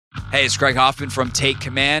Hey, it's Greg Hoffman from Take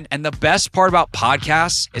Command, and the best part about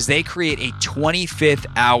podcasts is they create a 25th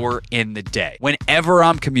hour in the day. Whenever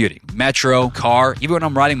I'm commuting, metro, car, even when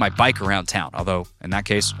I'm riding my bike around town, although in that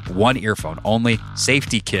case, one earphone only,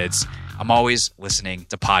 safety kids, I'm always listening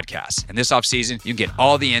to podcasts. And this offseason, you can get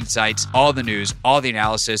all the insights, all the news, all the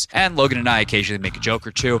analysis, and Logan and I occasionally make a joke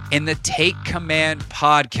or two in the Take Command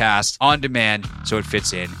podcast on demand so it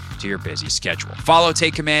fits in to your busy schedule. Follow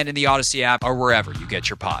Take Command in the Odyssey app or wherever you get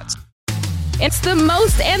your pods. It's the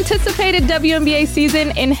most anticipated WNBA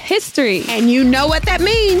season in history. And you know what that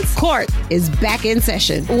means. Court is back in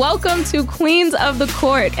session. Welcome to Queens of the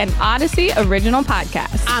Court, an Odyssey original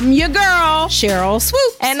podcast. I'm your girl, Cheryl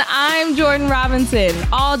Swoop. And I'm Jordan Robinson.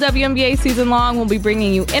 All WNBA season long, we'll be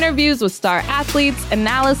bringing you interviews with star athletes,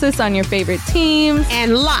 analysis on your favorite teams,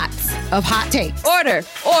 and lots of hot takes.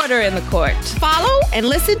 Order in the court. Follow and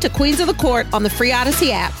listen to Queens of the Court on the free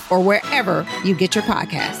Odyssey app or wherever you get your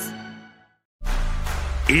podcasts.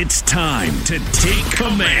 It's time to take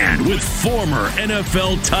command with former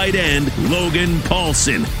NFL tight end Logan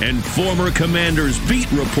Paulsen and former Commanders beat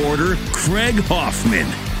reporter Craig Hoffman.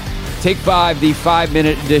 Take 5, the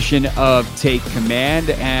 5-minute edition of Take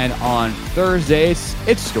Command. And on Thursdays,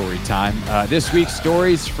 it's story time. This week's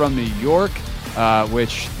stories from New York,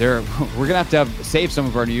 which we're going to have save some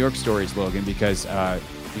of our New York stories, Logan, because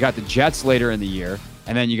you got the Jets later in the year,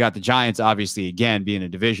 and then you got the Giants, obviously, again, being a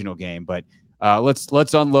divisional game. But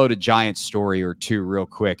let's unload a Giants story or two real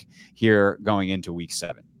quick here going into week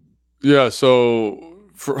 7. Yeah, so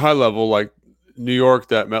for high level, like New York,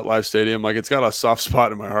 that MetLife Stadium, like it's got a soft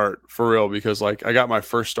spot in my heart for real because like I got my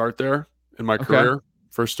first start there in my career,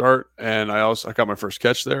 first start, and I got my first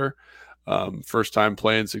catch there. First time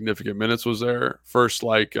playing significant minutes was there. First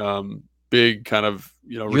like big kind of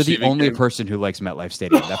You're the only person who likes MetLife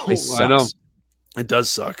Stadium. That place sucks. I know. It does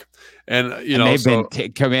suck. And,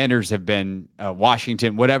 Commanders have been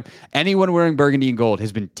Washington, whatever. Anyone wearing burgundy and gold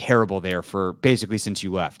has been terrible there for basically since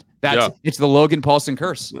you left. It's the Logan Paulsen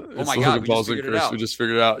curse. Oh my God. We just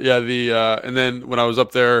figured it out. Yeah. And then when I was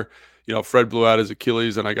up there, Fred blew out his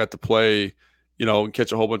Achilles and I got to play, and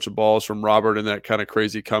catch a whole bunch of balls from Robert in that kind of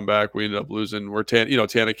crazy comeback. We ended up losing where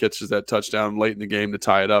Tana catches that touchdown late in the game to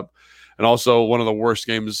tie it up. And also one of the worst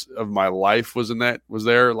games of my life was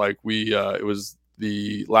there. Like it was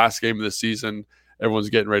the last game of the season.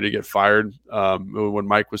 Everyone's getting ready to get fired when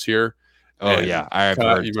Mike was here. Oh, yeah. I've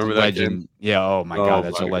heard. You remember that game? Yeah. Oh, my God.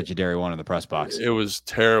 That's a legendary one in the press box. It was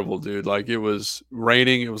terrible, dude. Like, it was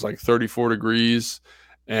raining. It was like 34 degrees.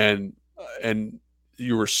 And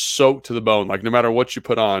you were soaked to the bone. Like, no matter what you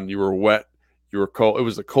put on, you were wet. You were cold. It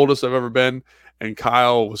was the coldest I've ever been. And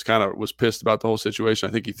Kyle was pissed about the whole situation.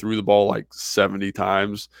 I think he threw the ball like 70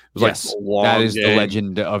 times. It was like a long that is game. The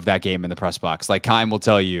legend of that game in the press box. Like Kyle will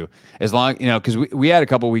tell you, as long, because we had a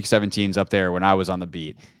couple week 17s up there when I was on the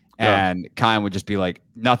beat. And Kyle would just be like,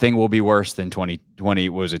 nothing will be worse than 2020.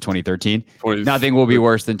 Was it 2013? Nothing will be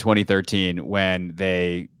worse than 2013 when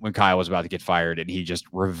Kyle was about to get fired and he just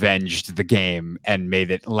revenged the game and made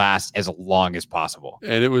it last as long as possible.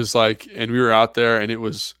 And it was like, and we were out there and it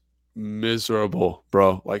was miserable,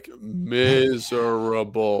 bro. Like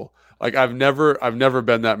miserable. Like I've never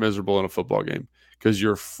been that miserable in a football game because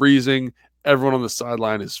you're freezing. Everyone on the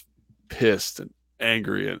sideline is pissed and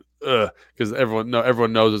angry and because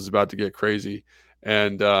everyone knows it's about to get crazy,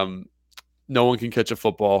 and no one can catch a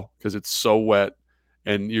football because it's so wet,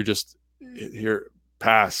 and you're just here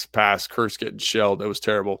pass, curse getting shelled. It was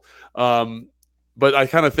terrible. But I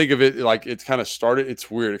kind of think of it like it's kind of started.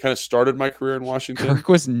 It's weird. It kind of started my career in Washington. Kirk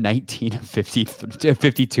was 19 of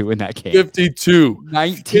 52 in that game. 52.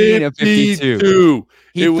 19 of 52.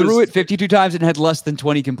 He threw it 52 times and had less than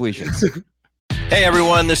 20 completions. Hey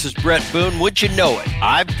everyone, this is Brett Boone. Would you know it?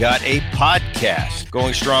 I've got a podcast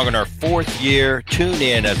going strong in our 4th year. Tune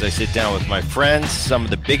in as I sit down with my friends, some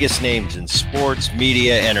of the biggest names in sports,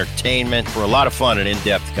 media, entertainment, for a lot of fun and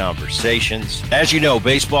in-depth conversations. As you know,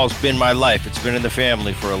 baseball's been my life. It's been in the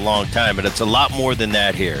family for a long time, but it's a lot more than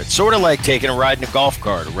that here. It's sort of like taking a ride in a golf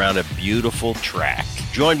cart around a beautiful track.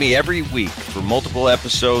 Join me every week for multiple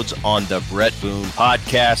episodes on the Brett Boone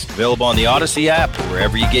Podcast, available on the Odyssey app or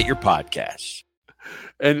wherever you get your podcasts.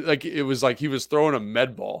 And like it was like he was throwing a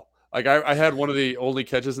med ball. Like I had one of the only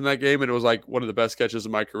catches in that game, and it was like one of the best catches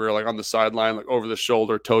of my career, like on the sideline, like over the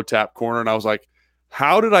shoulder, toe tap corner. And I was like,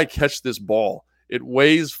 how did I catch this ball? It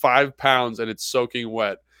weighs 5 pounds and it's soaking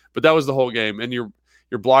wet. But that was the whole game. And you're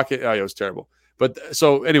blocking. Oh, it was terrible. But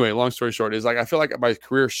so anyway, long story short is like I feel like my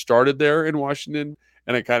career started there in Washington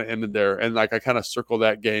and it kind of ended there. And like I kind of circle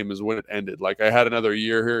that game is when it ended. Like I had another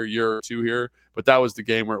year or two here, but that was the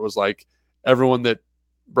game where it was like everyone that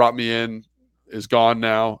brought me in is gone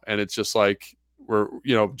now. And it's just like,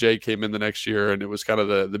 Jay came in the next year, and it was kind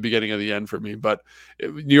of the beginning of the end for me. But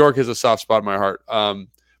New York is a soft spot in my heart.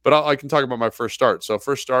 But I can talk about my first start. So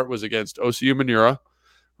first start was against Osi Umenyiora,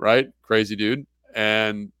 right? Crazy dude.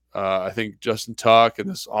 And I think Justin Tuck and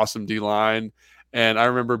this awesome D-line. And I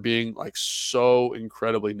remember being like so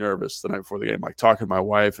incredibly nervous the night before the game, like talking to my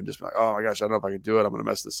wife and just be like, oh my gosh, I don't know if I can do it. I'm going to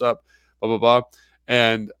mess this up, blah, blah, blah.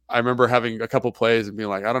 And I remember having a couple plays and being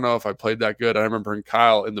like, I don't know if I played that good. And I remember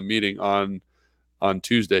Kyle in the meeting on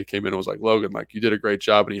Tuesday came in and was like, Logan, like, you did a great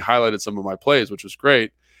job. And he highlighted some of my plays, which was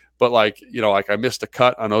great. But like I missed a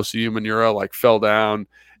cut on Osi Umenyiora, like fell down,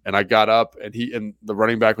 and I got up, and the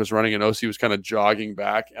running back was running, and Osi was kind of jogging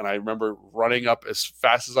back. And I remember running up as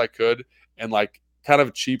fast as I could and like kind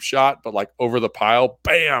of cheap shot, but like over the pile,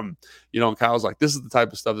 bam, and Kyle's like, this is the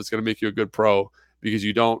type of stuff that's going to make you a good pro, because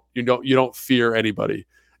you don't fear anybody.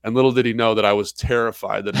 And little did he know that I was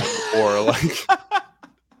terrified the night before. Like,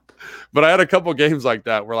 but I had a couple games like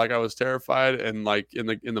that where like I was terrified, and like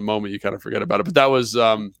in the moment you kind of forget about it. But that was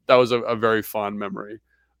a very fond memory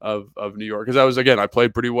of New York, because I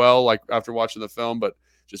played pretty well like after watching the film, but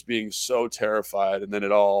just being so terrified, and then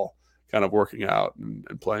it all kind of working out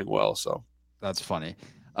and playing well. So that's funny.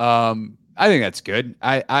 I think that's good.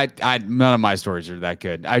 I none of my stories are that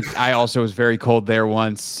good. I also was very cold there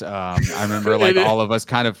once. I remember like all of us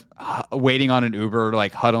kind of waiting on an Uber,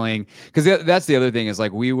 like huddling, because that's the other thing is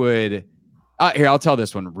like we would. Here, I'll tell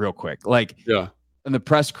this one real quick. Like, yeah, in the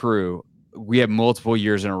press crew, we had multiple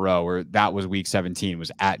years in a row where that was week 17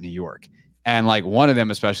 was at New York, and like one of them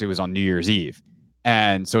especially was on New Year's Eve,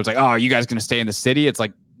 and so it's like, oh, are you guys gonna stay in the city? It's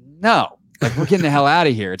like, no, like we're getting the hell out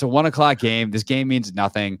of here. It's a 1 o'clock game. This game means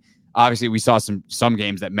nothing. Obviously, we saw some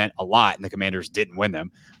games that meant a lot, and the Commanders didn't win them.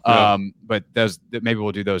 Yeah. But maybe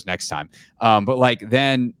we'll do those next time. But like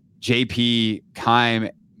then JP, Keim,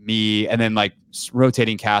 me, and then like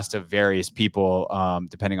rotating cast of various people,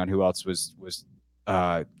 depending on who else was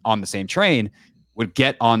on the same train, would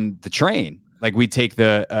get on the train. Like we'd take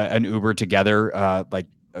an Uber together, like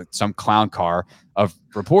some clown car of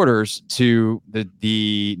reporters to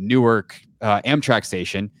the Newark Amtrak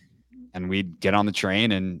station. And we'd get on the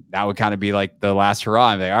train, and that would kind of be like the last hurrah.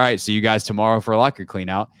 I'm like, all right, see you guys tomorrow for a locker clean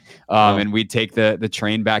out. And we'd take the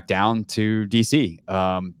train back down to DC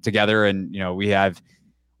together. And,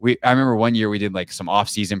 I remember one year we did like some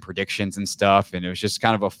off-season predictions and stuff. And it was just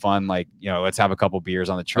kind of a fun, like, let's have a couple beers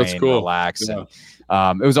on the train, and relax. Yeah.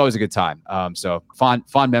 And it was always a good time. So fond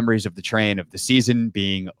memories of the train, of the season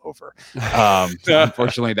being over.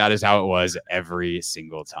 Unfortunately, that is how it was every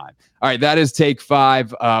single time. All right, that is Take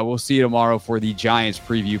 5. We'll see you tomorrow for the Giants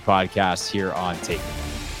preview podcast here on Take 5.